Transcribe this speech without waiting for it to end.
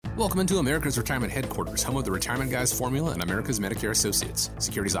Welcome into America's Retirement Headquarters, home of the Retirement Guys Formula and America's Medicare Associates.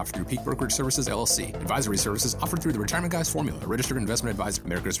 Securities offered through Peak Brokerage Services, LLC. Advisory services offered through the Retirement Guys Formula, a registered investment advisor.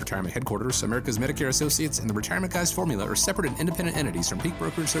 America's Retirement Headquarters, America's Medicare Associates, and the Retirement Guys Formula are separate and independent entities from Peak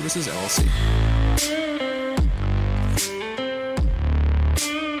Brokerage Services, LLC.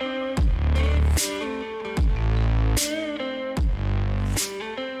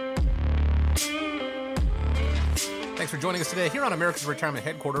 Thanks for joining us today here on America's Retirement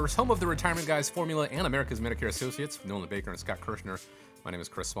Headquarters, home of the Retirement Guys Formula and America's Medicare Associates, with Nolan Baker and Scott Kirshner. My name is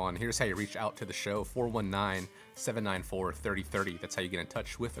Chris Swan. Here's how you reach out to the show, 419-794-3030. That's how you get in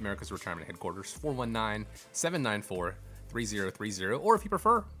touch with America's Retirement Headquarters, 419-794-3030. Or if you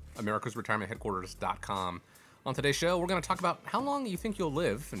prefer, americasretirementheadquarters.com. On today's show, we're going to talk about how long you think you'll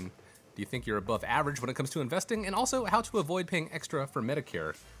live, and do you think you're above average when it comes to investing, and also how to avoid paying extra for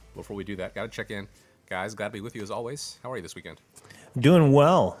Medicare. Before we do that, got to check in. Guys, glad to be with you as always. How are you this weekend? Doing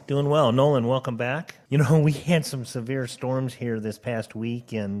well. Nolan, welcome back. You know, we had some severe storms here this past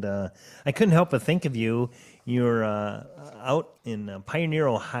week, and I couldn't help but think of you. You're out in Pioneer,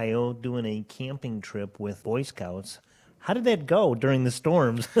 Ohio, doing a camping trip with Boy Scouts. How did that go during the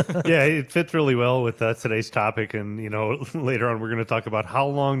storms? Yeah, it fits really well with today's topic. And, you know, later on we're going to talk about how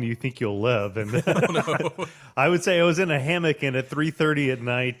long do you think you'll live. And I would say I was in a hammock, and at 3:30 at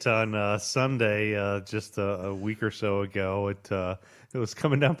night on Sunday, just a week or so ago, it was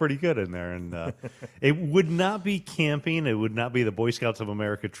coming down pretty good in there. And it would not be camping. It would not be the Boy Scouts of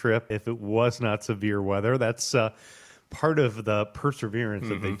America trip if it was not severe weather. That's part of the perseverance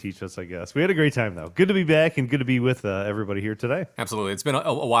that they teach us, I guess. We had a great time, though. Good to be back and good to be with everybody here today. Absolutely. It's been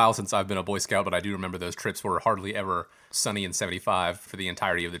a while since I've been a Boy Scout, but I do remember those trips were hardly ever sunny and 75 for the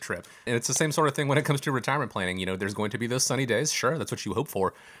entirety of the trip. And it's the same sort of thing when it comes to retirement planning. You know, there's going to be those sunny days. Sure, that's what you hope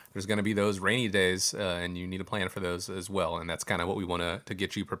for. There's going to be those rainy days, and you need to plan for those as well. And that's kind of what we want to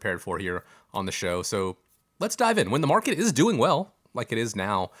get you prepared for here on the show. So let's dive in. When the market is doing well, like it is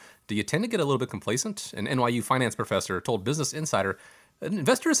now, do you tend to get a little bit complacent? An NYU finance professor told Business Insider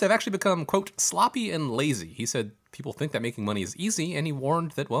investors have actually become, quote, sloppy and lazy. He said people think that making money is easy, and he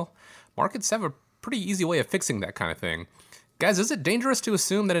warned that, well, markets have a pretty easy way of fixing that kind of thing. Guys, is it dangerous to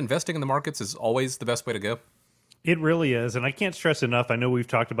assume that investing in the markets is always the best way to go? It really is, and I can't stress enough. I know we've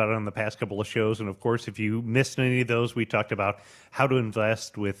talked about it on the past couple of shows, and of course, if you missed any of those, we talked about how to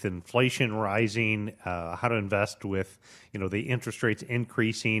invest with inflation rising, how to invest with, you know, the interest rates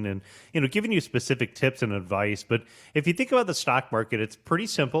increasing, and, you know, giving you specific tips and advice. But if you think about the stock market, it's pretty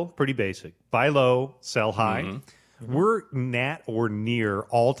simple, pretty basic. Buy low, sell high. Mm-hmm. We're at or near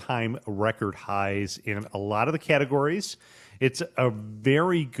all-time record highs in a lot of the categories. It's a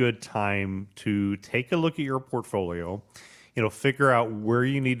very good time to take a look at your portfolio, you know, figure out where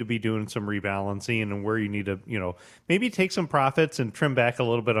you need to be doing some rebalancing and where you need to, you know, maybe take some profits and trim back a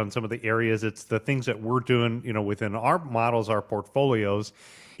little bit on some of the areas. It's the things that we're doing, you know, within our models, our portfolios.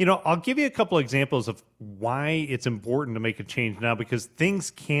 You know, I'll give you a couple examples of why it's important to make a change now, because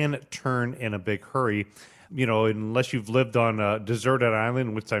things can turn in a big hurry. You know, unless you've lived on a deserted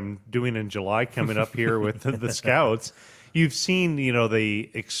island, which I'm doing in July coming up here with the Scouts. You've seen, you know, the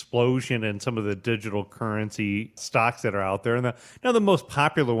explosion in some of the digital currency stocks that are out there. And now the most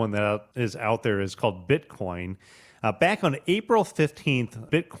popular one that is out there is called Bitcoin. Back on April 15th,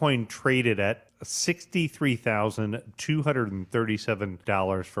 Bitcoin traded at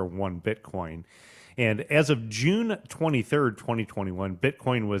 $63,237 for one Bitcoin. And as of June 23rd, 2021,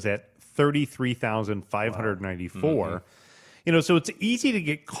 Bitcoin was at $33,594. Wow. You know, so it's easy to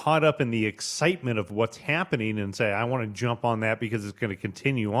get caught up in the excitement of what's happening and say, I want to jump on that because it's going to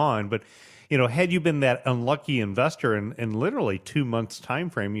continue on. But, you know, had you been that unlucky investor in literally 2 months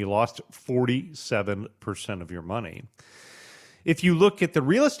time frame, you lost 47% of your money. If you look at the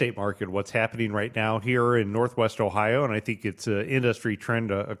real estate market, what's happening right now here in Northwest Ohio, and I think it's an industry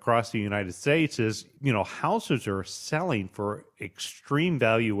trend across the United States, is, you know, houses are selling for extreme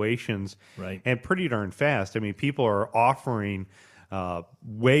valuations, right, and pretty darn fast. I mean, people are offering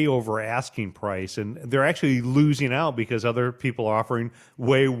way over asking price, and they're actually losing out because other people are offering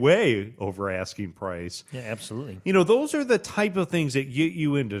way over asking price. Yeah, absolutely. You know, those are the type of things that get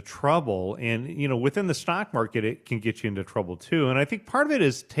you into trouble, and, you know, within the stock market, it can get you into trouble too. And I think part of it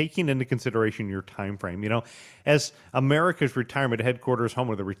is taking into consideration your time frame. You know, as America's Retirement Headquarters,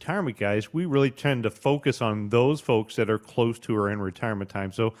 home of the Retirement Guys, we really tend to focus on those folks that are close to or in retirement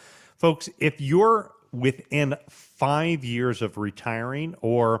time. So, folks, if you're within 5 years of retiring,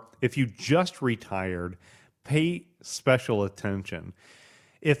 or if you just retired, pay special attention.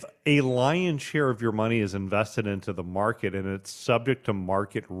 if a lion's share of your money is invested into the market and it's subject to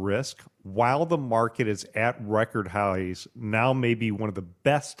market risk, while the market is at record highs, now may be one of the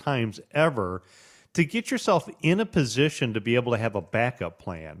best times ever to get yourself in a position to be able to have a backup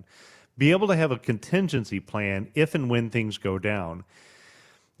plan, be able to have a contingency plan if and when things go down.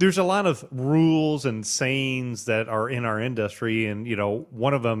 There's a lot of rules and sayings that are in our industry, and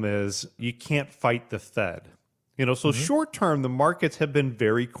one of them is you can't fight the Fed. So short term, the markets have been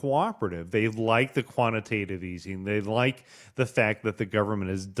very cooperative. They like the quantitative easing. They like the fact that the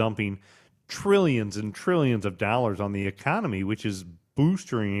government is dumping trillions and trillions of dollars on the economy, which is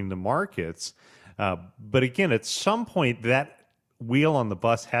boosting the markets. But again, at some point, that wheel on the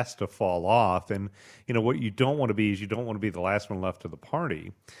bus has to fall off. And, what you don't want to be is you don't want to be the last one left to the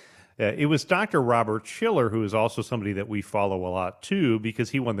party. It was Dr. Robert Shiller, who is also somebody that we follow a lot too,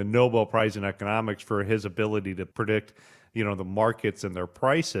 because he won the Nobel Prize in economics for his ability to predict, the markets and their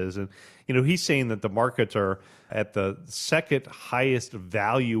prices. And, he's saying that the markets are at the second highest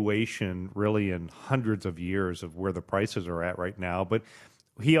valuation really in hundreds of years of where the prices are at right now. But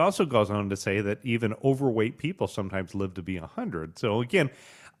he also goes on to say that even overweight people sometimes live to be 100. So again,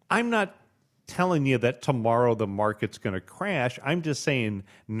 I'm not telling you that tomorrow the market's going to crash. I'm just saying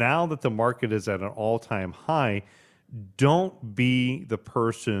now that the market is at an all-time high, don't be the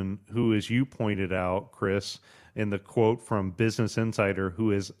person who, as you pointed out, Chris, in the quote from Business Insider,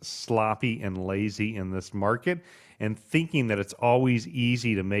 who is sloppy and lazy in this market and thinking that it's always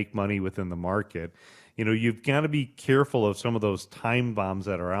easy to make money within the market. You've got to be careful of some of those time bombs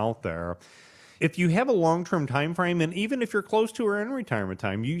that are out there. If you have a long-term time frame, and even if you're close to or in retirement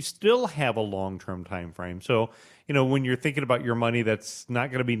time, you still have a long-term time frame. So, when you're thinking about your money that's not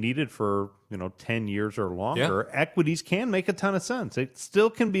going to be needed for, 10 years or longer, equities can make a ton of sense. It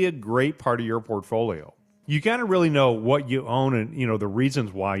still can be a great part of your portfolio. You got to really know what you own and, the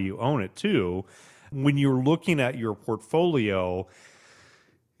reasons why you own it too. When you're looking at your portfolio,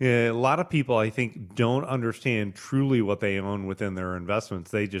 a lot of people, I think, don't understand truly what they own within their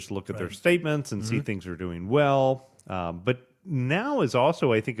investments. They just look at their statements and see things are doing well. But now is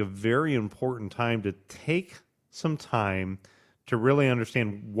also, I think, a very important time to take some time to really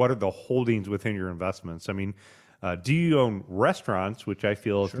understand what are the holdings within your investments. I mean, do you own restaurants, which I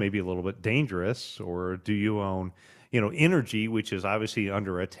feel is maybe a little bit dangerous, or do you own energy, which is obviously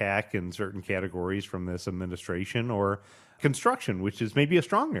under attack in certain categories from this administration, or construction, which is maybe a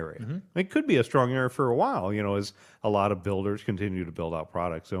strong area. It could be a strong area for a while, as a lot of builders continue to build out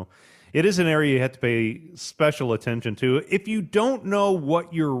products. So it is an area you have to pay special attention to. If you don't know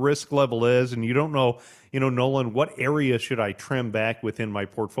what your risk level is and you don't know, Nolan, what area should I trim back within my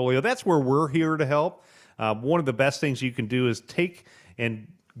portfolio, that's where we're here to help. One of the best things you can do is take and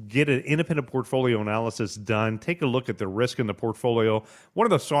get an independent portfolio analysis done. Take a look at the risk in the portfolio. One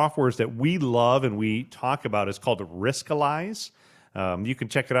of the softwares that we love and we talk about is called Riskalyze. You can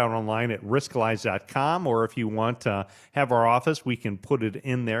check it out online at riskalyze.com, or if you want to have our office, we can put it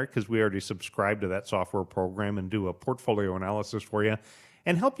in there because we already subscribe to that software program and do a portfolio analysis for you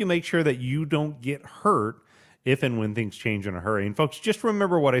and help you make sure that you don't get hurt if and when things change in a hurry. And folks, just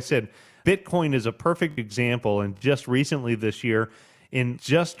remember what I said. Bitcoin is a perfect example, and just recently this year, in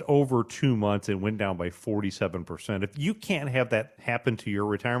just over 2 months, it went down by 47%. If you can't have that happen to your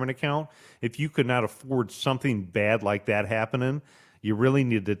retirement account, if you could not afford something bad like that happening, you really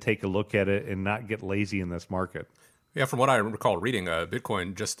need to take a look at it and not get lazy in this market. Yeah, from what I recall reading,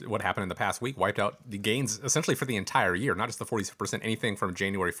 Bitcoin, just what happened in the past week, wiped out the gains essentially for the entire year, not just the 47%, anything from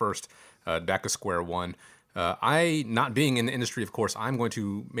January 1st back to square one. I, not being in the industry, of course, I'm going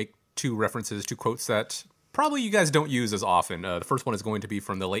to make two references to quotes that probably you guys don't use as often. The first one is going to be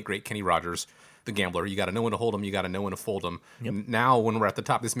from the late, great Kenny Rogers, the gambler. You got to know when to hold them. You got to know when to fold them. Yep. Now, when we're at the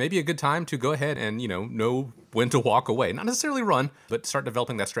top, this may be a good time to go ahead and, know when to walk away. Not necessarily run, but start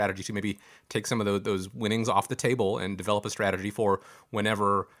developing that strategy to maybe take some of those winnings off the table and develop a strategy for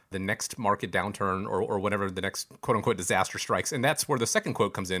whenever the next market downturn or whenever the next quote-unquote disaster strikes. And that's where the second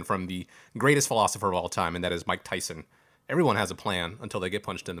quote comes in from the greatest philosopher of all time, and that is Mike Tyson. Everyone has a plan until they get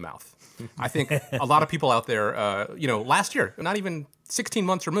punched in the mouth. I think a lot of people out there, last year, not even 16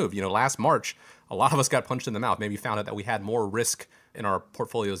 months removed, last March, a lot of us got punched in the mouth. Maybe found out that we had more risk in our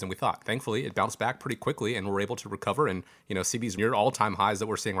portfolios than we thought. Thankfully, it bounced back pretty quickly and we're able to recover and, see these near all-time highs that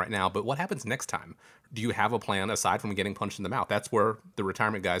we're seeing right now. But what happens next time? Do you have a plan aside from getting punched in the mouth? That's where the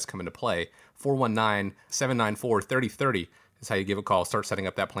retirement guys come into play. 419-794-3030. is how you give a call, start setting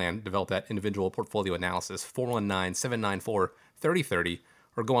up that plan, develop that individual portfolio analysis, 419-794-3030,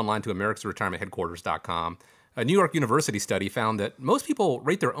 or go online to americasretirementheadquarters.com. A New York University study found that most people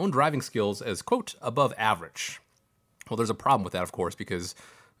rate their own driving skills as, quote, above average. Well, there's a problem with that, of course, because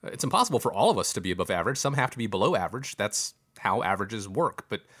It's impossible for all of us to be above average. Some have to be below average. That's how averages work.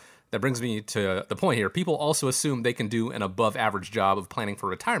 But that brings me to the point here. People also assume they can do an above average job of planning for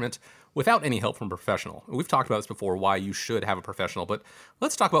retirement without any help from a professional. We've talked about this before, why you should have a professional, but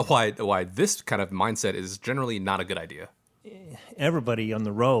let's talk about why this kind of mindset is generally not a good idea. Everybody on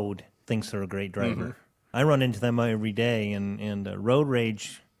the road thinks they're a great driver. I run into them every day, and road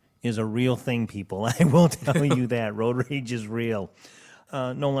rage is a real thing, people. I will tell you that. Road rage is real.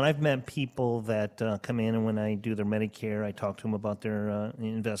 Nolan, I've met people that come in, and when I do their Medicare, I talk to them about their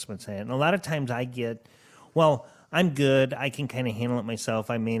investments. And a lot of times I get, well, I'm good. I can kind of handle it myself.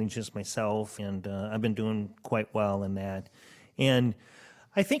 I manage this myself, and I've been doing quite well in that. And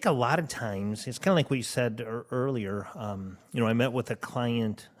I think a lot of times, it's kind of like what you said earlier. I met with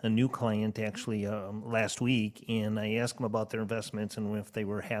a new client actually last week, and I asked them about their investments and if they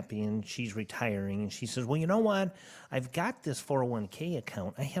were happy, and she's retiring. And she says, well, you know what? I've got this 401k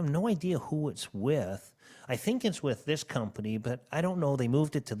account. I have no idea who it's with. I think it's with this company, but I don't know. They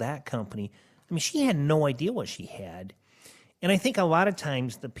moved it to that company. I mean, she had no idea what she had. And I think a lot of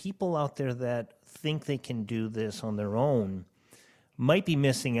times the people out there that think they can do this on their own might be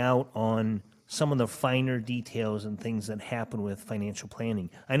missing out on some of the finer details and things that happen with financial planning.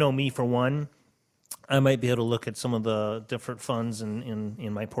 I know me, for one, I might be able to look at some of the different funds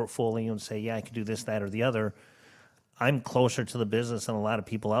in my portfolio and say, yeah, I could do this, that, or the other. I'm closer to the business than a lot of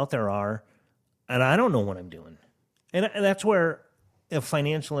people out there are, and I don't know what I'm doing. And that's where if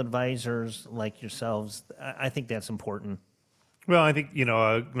financial advisors like yourselves, I think that's important. Well, I think,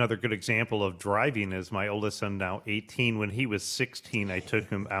 another good example of driving is my oldest son, now 18. When he was 16, I took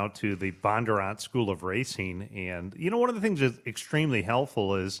him out to the Bondurant School of Racing. And, one of the things that's extremely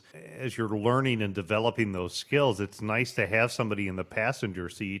helpful is as you're learning and developing those skills, it's nice to have somebody in the passenger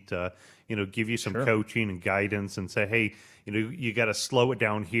seat, give you some coaching and guidance and say, hey, you got to slow it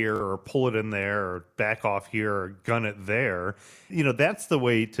down here or pull it in there or back off here or gun it there. That's the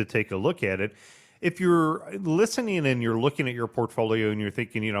way to take a look at it. If you're listening and you're looking at your portfolio and you're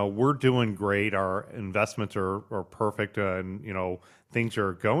thinking, we're doing great, our investments are perfect, and, things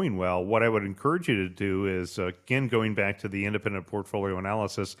are going well, what I would encourage you to do is, again, going back to the independent portfolio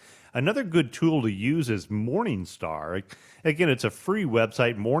analysis, another good tool to use is Morningstar. Again, it's a free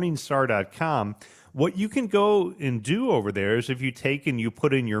website, morningstar.com. What you can go and do over there is if you take and you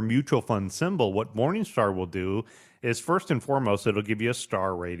put in your mutual fund symbol, what Morningstar will do is, first and foremost, it'll give you a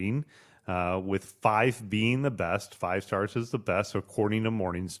star rating. With 5 being the best. 5 stars is the best, according to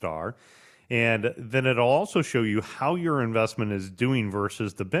Morningstar. And then it'll also show you how your investment is doing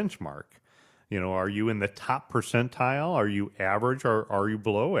versus the benchmark. Are you in the top percentile? Are you average, or are you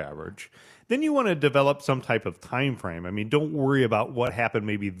below average? Then you want to develop some type of time frame. I mean, don't worry about what happened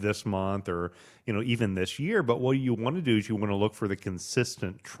maybe this month or, even this year. But what you want to do is you want to look for the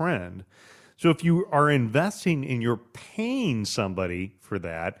consistent trend. So if you are investing and you're paying somebody for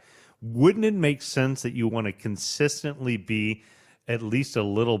that, wouldn't it make sense that you want to consistently be at least a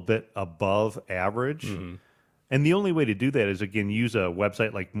little bit above average? Mm-hmm. And the only way to do that is, again, use a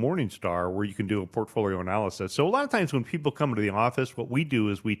website like Morningstar where you can do a portfolio analysis. So a lot of times when people come to the office, what we do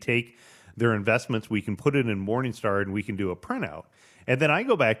is we take their investments, we can put it in Morningstar, and we can do a printout. And then I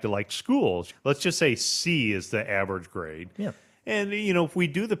go back to like schools. Let's just say C is the average grade. Yeah. And, if we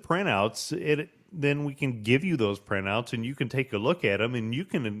do the printouts, then we can give you those printouts and you can take a look at them and you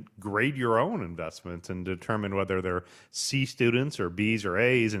can grade your own investments and determine whether they're C students or B's or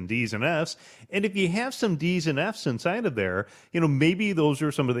A's and D's and F's. And if you have some D's and F's inside of there, maybe those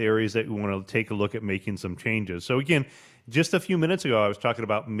are some of the areas that you want to take a look at making some changes. So again, just a few minutes ago, I was talking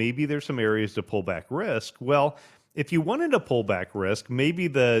about maybe there's some areas to pull back risk. Well, if you wanted to pull back risk, maybe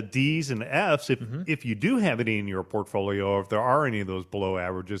the D's and F's, if you do have any in your portfolio, or if there are any of those below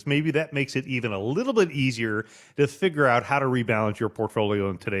averages, maybe that makes it even a little bit easier to figure out how to rebalance your portfolio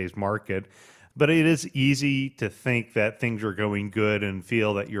in today's market. But it is easy to think that things are going good and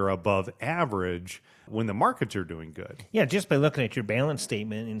feel that you're above average when the markets are doing good. Yeah, just by looking at your balance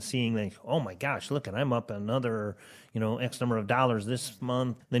statement and seeing like, oh my gosh, look, and I'm up another, X number of dollars this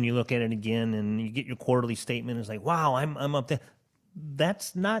month. Then you look at it again and you get your quarterly statement. It's like, wow, I'm up there.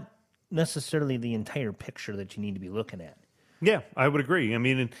 That's not necessarily the entire picture that you need to be looking at. Yeah, I would agree. I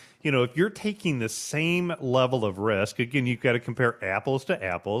mean, if you're taking the same level of risk, again, you've got to compare apples to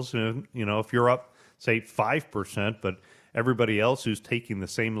apples. If you're up, say, 5%, but everybody else who's taking the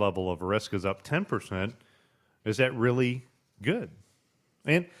same level of risk is up 10%, is that really good?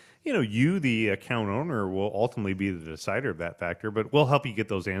 And, you, the account owner, will ultimately be the decider of that factor, but we'll help you get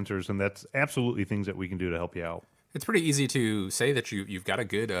those answers, and that's absolutely things that we can do to help you out. It's pretty easy to say that you've got a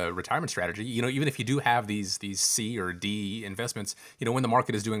good retirement strategy. Even if you do have these C or D investments, when the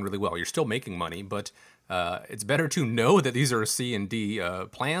market is doing really well, you're still making money. But it's better to know that these are C and D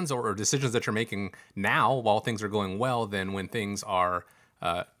plans or decisions that you're making now while things are going well than when things are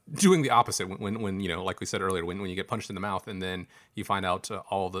doing the opposite. When like we said earlier, when you get punched in the mouth and then you find out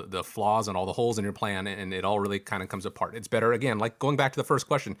all the flaws and all the holes in your plan, and it all really kind of comes apart. It's better, again, like going back to the first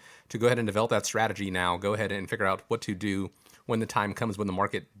question, to go ahead and develop that strategy now. Go ahead and figure out what to do when the time comes, when the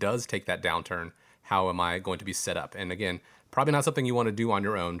market does take that downturn. How am I going to be set up? And again, probably not something you want to do on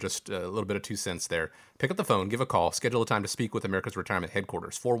your own, just a little bit of 2 cents there. Pick up the phone, give a call, schedule a time to speak with America's Retirement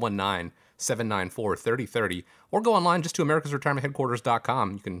Headquarters, 419-794-3030, or go online just to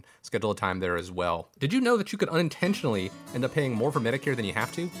americasretirementheadquarters.com. You can schedule a time there as well. Did you know that you could unintentionally end up paying more for Medicare than you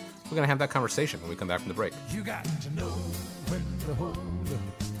have to? We're going to have that conversation when we come back from the break. You got to know when to hold up,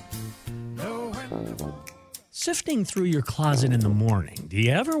 know when to... Sifting through your closet in the morning, do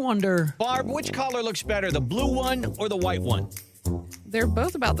you ever wonder, Barb, which collar looks better, the blue one or the white one? They're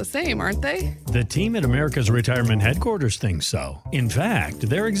both about the same, aren't they? The team at America's Retirement Headquarters thinks so. In fact,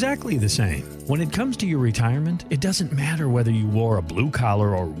 they're exactly the same. When it comes to your retirement, it doesn't matter whether you wore a blue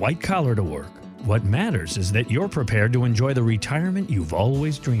collar or white collar to work. What matters is that you're prepared to enjoy the retirement you've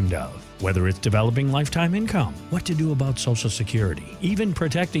always dreamed of. Whether it's developing lifetime income, what to do about Social Security, even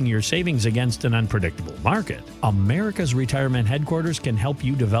protecting your savings against an unpredictable market, America's Retirement Headquarters can help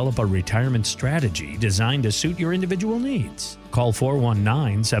you develop a retirement strategy designed to suit your individual needs. Call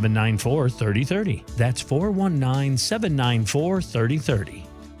 419-794-3030. That's 419-794-3030.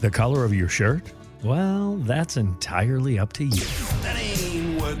 The color of your shirt? Well, that's entirely up to you. That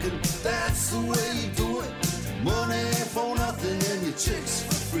ain't working, that's the way you do it. Money for nothing and your chicks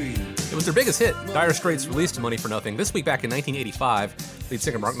for free. It was their biggest hit. Dire Straits released Money for Nothing this week back in 1985. Lead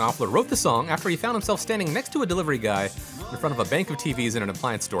singer Mark Knopfler wrote the song after he found himself standing next to a delivery guy in front of a bank of TVs in an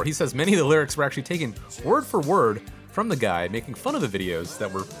appliance store. He says many of the lyrics were actually taken word for word from the guy, making fun of the videos that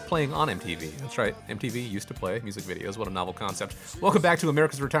were playing on MTV. That's right, MTV used to play music videos. What a novel concept. Welcome back to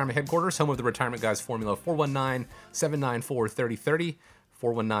America's Retirement Headquarters, home of the Retirement Guys formula, 419-794-3030.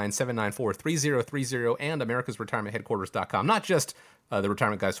 419-794-3030, and americasretirementheadquarters.com. Not just the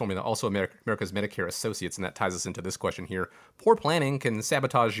Retirement Guys formula, also America's Medicare Associates, and that ties us into this question here. Poor planning can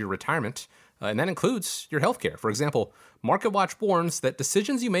sabotage your retirement, and that includes your health care. For example, MarketWatch warns that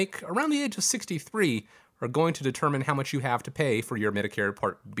decisions you make around the age of 63 are going to determine how much you have to pay for your Medicare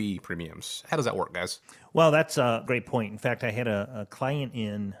Part B premiums. How does that work, guys? Well, that's a great point. In fact, I had a client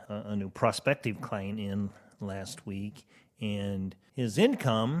in, a new prospective client in last week, and his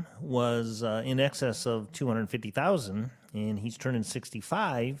income was in excess of $250,000, and he's turning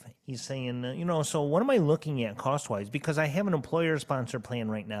 65. He's saying, so what am I looking at cost-wise? Because I have an employer-sponsored plan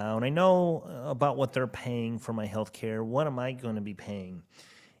right now, and I know about what they're paying for my health care. What am I going to be paying?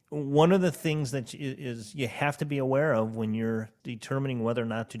 One of the things that is you have to be aware of when you're determining whether or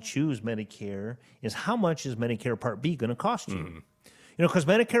not to choose Medicare is how much is Medicare Part B going to cost you? Mm-hmm. Because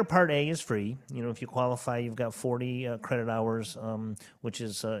Medicare Part A is free. If you qualify, you've got 40 credit hours, which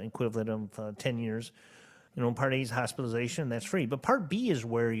is equivalent of 10 years. Part A is hospitalization, that's free. But Part B is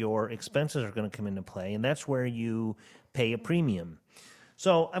where your expenses are going to come into play, and that's where you pay a premium.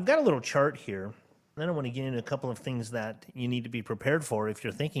 So I've got a little chart here. Then I want to get into a couple of things that you need to be prepared for if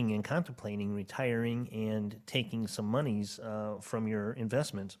you're thinking and contemplating retiring and taking some monies from your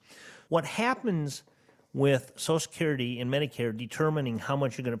investments. What happens with Social Security and Medicare determining how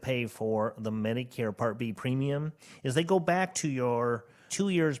much you're going to pay for the Medicare Part B premium is they go back to your 2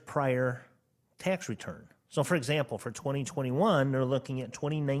 years prior tax return. So, for example, for 2021, they're looking at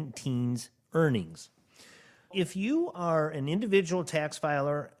 2019's earnings. If you are an individual tax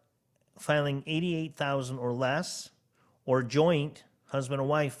filer filing $88,000 or less, or joint husband and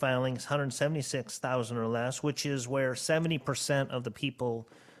wife filing $176,000 or less, which is where 70% of the people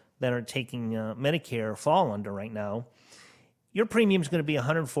that are taking Medicare fall under right now, your premium is going to be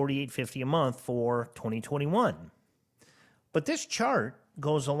 $148.50 a month for 2021. But this chart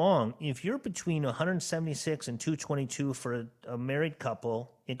goes along. If you're between $176 and $222 for a married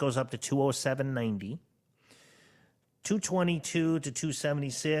couple, it goes up to $207.90. $222 to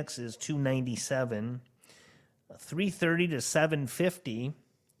 $276 is $297. $330 to $750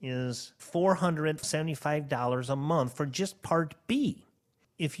 is $475 a month for just Part B.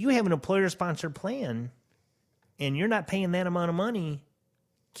 If you have an employer-sponsored plan and you're not paying that amount of money,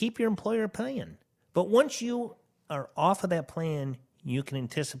 keep your employer plan. But once you are off of that plan, you can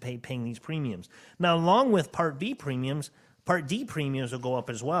anticipate paying these premiums. Now, along with Part B premiums, Part D premiums will go up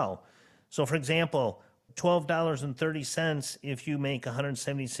as well. So, for example, $12.30 if you make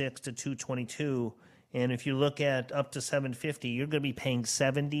 $176 to $222, And if you look at up to 750, you're going to be paying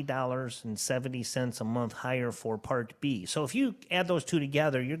 $70.70 a month higher for Part B. So if you add those two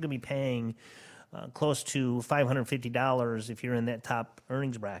together, you're going to be paying close to $550 if you're in that top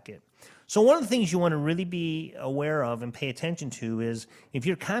earnings bracket. So one of the things you want to really be aware of and pay attention to is if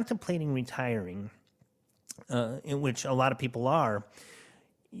you're contemplating retiring, in which a lot of people are,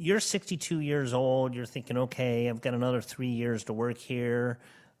 you're 62 years old, you're thinking, okay, I've got another 3 years to work here.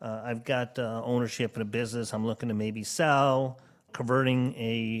 I've got ownership in a business I'm looking to maybe sell, converting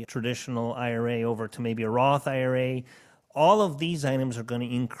a traditional IRA over to maybe a Roth IRA. All of these items are going to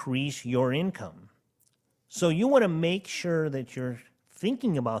increase your income. So you want to make sure that you're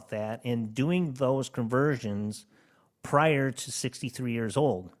thinking about that and doing those conversions prior to 63 years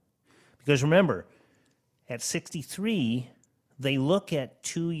old. Because remember, at 63, they look at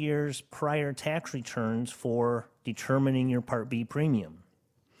 2 years prior tax returns for determining your Part B premium.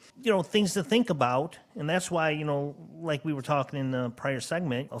 Things to think about, and that's why, like we were talking in the prior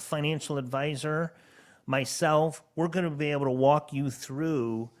segment, a financial advisor, myself, we're going to be able to walk you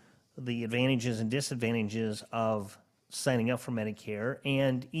through the advantages and disadvantages of signing up for Medicare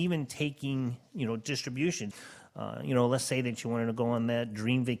and even taking, distribution. Let's say that you wanted to go on that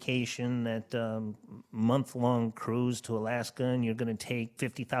dream vacation, that month-long cruise to Alaska, and you're going to take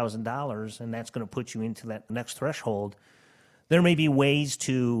 $50,000, and that's going to put you into that next threshold. There may be ways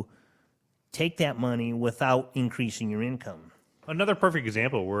to take that money without increasing your income. Another perfect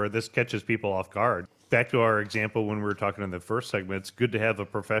example where this catches people off guard. Back to our example when we were talking in the first segment, it's good to have a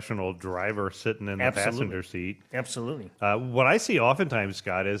professional driver sitting in the passenger seat. Absolutely. What I see oftentimes,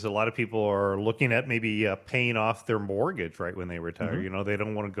 Scott, is a lot of people are looking at maybe paying off their mortgage right when they retire. Mm-hmm. They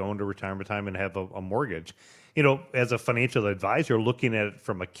don't want to go into retirement time and have a mortgage. As a financial advisor, looking at it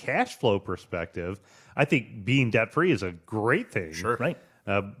from a cash flow perspective, I think being debt-free is a great thing. Sure. Right.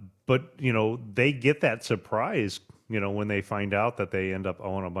 But, they get that surprise, when they find out that they end up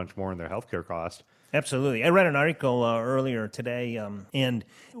owing a bunch more in their healthcare cost. Absolutely. I read an article earlier today, and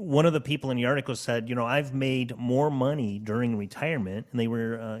one of the people in the article said, I've made more money during retirement, and they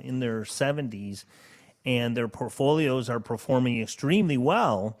were in their 70s, and their portfolios are performing extremely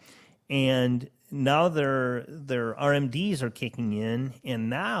well, and now their RMDs are kicking in, and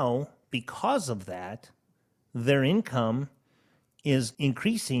now, because of that, their income is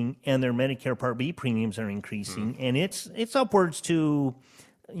increasing, and their Medicare Part B premiums are increasing, and it's upwards to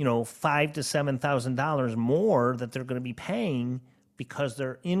 $5,000 to $7,000 more that they're going to be paying because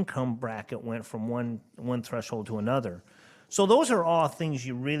their income bracket went from one threshold to another. So those are all things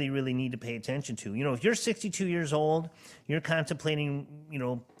you really, really need to pay attention to. If you're 62 years old, you're contemplating,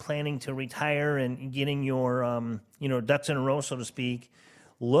 planning to retire and getting your, ducks in a row, so to speak,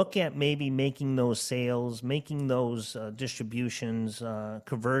 look at maybe making those sales, making those distributions,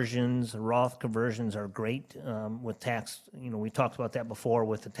 conversions. Roth conversions are great with tax. We talked about that before.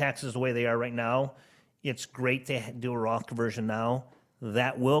 With the taxes the way they are right now, it's great to do a Roth conversion now.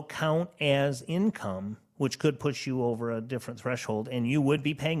 That will count as income, which could push you over a different threshold, and you would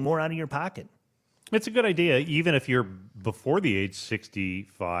be paying more out of your pocket. It's a good idea, even if you're before the age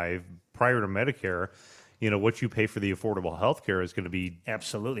 65, prior to Medicare. What you pay for the affordable health care is going to be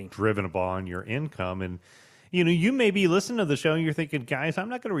absolutely driven upon your income. And, you may be listening to the show and you're thinking, guys, I'm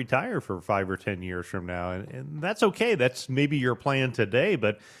not going to retire for 5 or 10 years from now. And that's okay. That's maybe your plan today.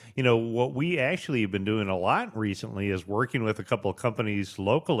 But, what we actually have been doing a lot recently is working with a couple of companies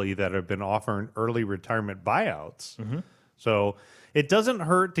locally that have been offering early retirement buyouts. Mm-hmm. So it doesn't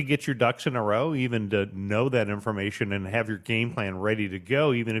hurt to get your ducks in a row, even to know that information and have your game plan ready to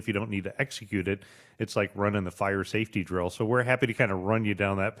go, even if you don't need to execute it. It's like running the fire safety drill. So we're happy to kind of run you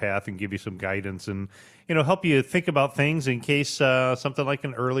down that path and give you some guidance and, help you think about things in case something like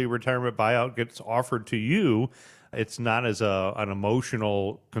an early retirement buyout gets offered to you. It's not as an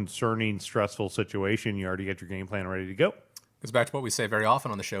emotional, concerning, stressful situation. You already got your game plan ready to go. Goes back to what we say very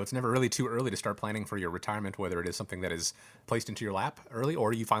often on the show. It's never really too early to start planning for your retirement, whether it is something that is placed into your lap early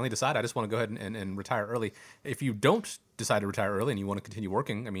or you finally decide, I just want to go ahead and retire early. If you don't decide to retire early and you want to continue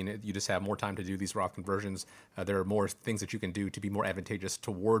working, you just have more time to do these Roth conversions. There are more things that you can do to be more advantageous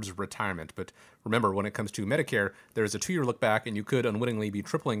towards retirement. But remember, when it comes to Medicare, there's a 2-year look back, and you could unwittingly be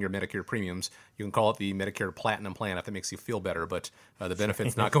tripling your Medicare premiums. You can call it the Medicare Platinum plan if that makes you feel better, but the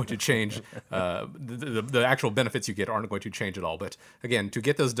benefit's not going to change. The actual benefits you get aren't going to change at all. But again, to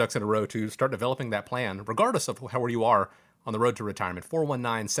get those ducks in a row, to start developing that plan, regardless of where you are on the road to retirement,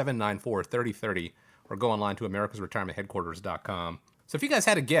 419-794-3030, or go online to americasretirementheadquarters.com. So if you guys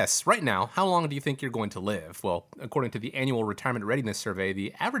had a guess right now, how long do you think you're going to live? Well, according to the annual Retirement Readiness Survey,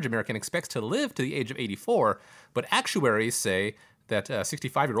 the average American expects to live to the age of 84, but actuaries say that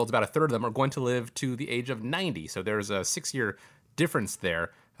 65-year-olds, about a third of them, are going to live to the age of 90. So there's a 6-year difference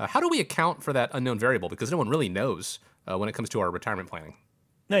there. How do we account for that unknown variable? Because no one really knows when it comes to our retirement planning.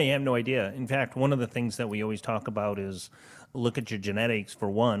 No, you have no idea. In fact, one of the things that we always talk about is look at your genetics for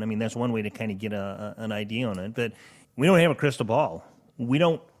one. I mean, that's one way to kind of get an idea on it. But we don't have a crystal ball. We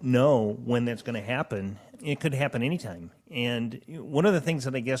don't know when that's going to happen. It could happen anytime. And one of the things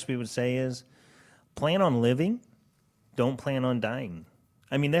that I guess we would say is plan on living, don't plan on dying.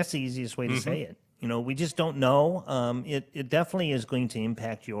 I mean, that's the easiest way to say it. You know, we just don't know. It definitely is going to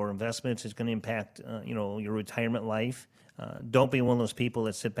impact your investments. It's going to impact, your retirement life. Don't be one of those people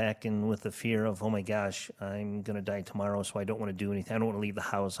that sit back and with the fear of, oh my gosh, I'm going to die tomorrow, so I don't want to do anything. I don't want to leave the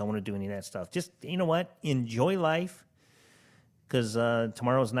house. I want to do any of that stuff. Just, you know what? Enjoy life, because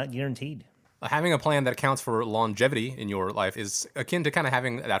tomorrow is not guaranteed. Having a plan that accounts for longevity in your life is akin to kind of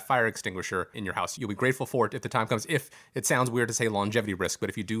having that fire extinguisher in your house. You'll be grateful for it if the time comes. If it sounds weird to say longevity risk, but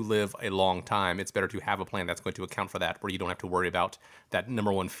if you do live a long time, it's better to have a plan that's going to account for that, where you don't have to worry about that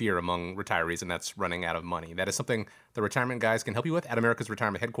number one fear among retirees, and that's running out of money. That is something the retirement guys can help you with at America's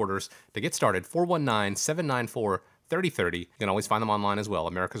Retirement Headquarters. To get started, 419-794-3030. You can always find them online as well,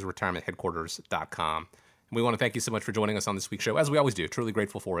 americasretirementheadquarters.com. We want to thank you so much for joining us on this week's show, as we always do. Truly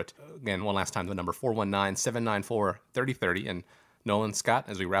grateful for it. Again, one last time, the number 419-794-3030. And Nolan, Scott,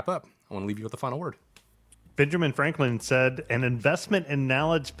 as we wrap up, I want to leave you with the final word. Benjamin Franklin said, an investment in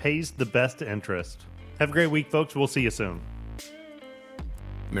knowledge pays the best interest. Have a great week, folks. We'll see you soon.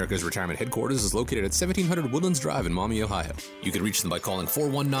 America's Retirement Headquarters is located at 1700 Woodlands Drive in Maumee, Ohio. You can reach them by calling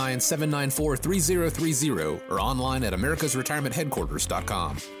 419-794-3030 or online at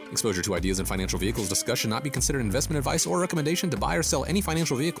americasretirementheadquarters.com. Exposure to ideas and financial vehicles discussed should not be considered investment advice or recommendation to buy or sell any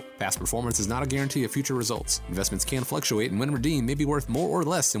financial vehicle. Past performance is not a guarantee of future results. Investments can fluctuate and when redeemed may be worth more or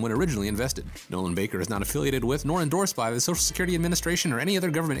less than when originally invested. Nolan Baker is not affiliated with nor endorsed by the Social Security Administration or any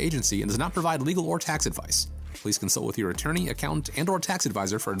other government agency and does not provide legal or tax advice. Please consult with your attorney, accountant, and/or tax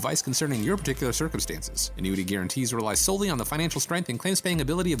advisor for advice concerning your particular circumstances. Annuity guarantees rely solely on the financial strength and claims-paying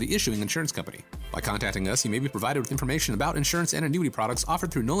ability of the issuing insurance company. By contacting us, you may be provided with information about insurance and annuity products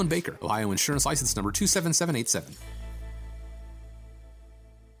offered through Nolan Baker, Ohio Insurance License Number 27787.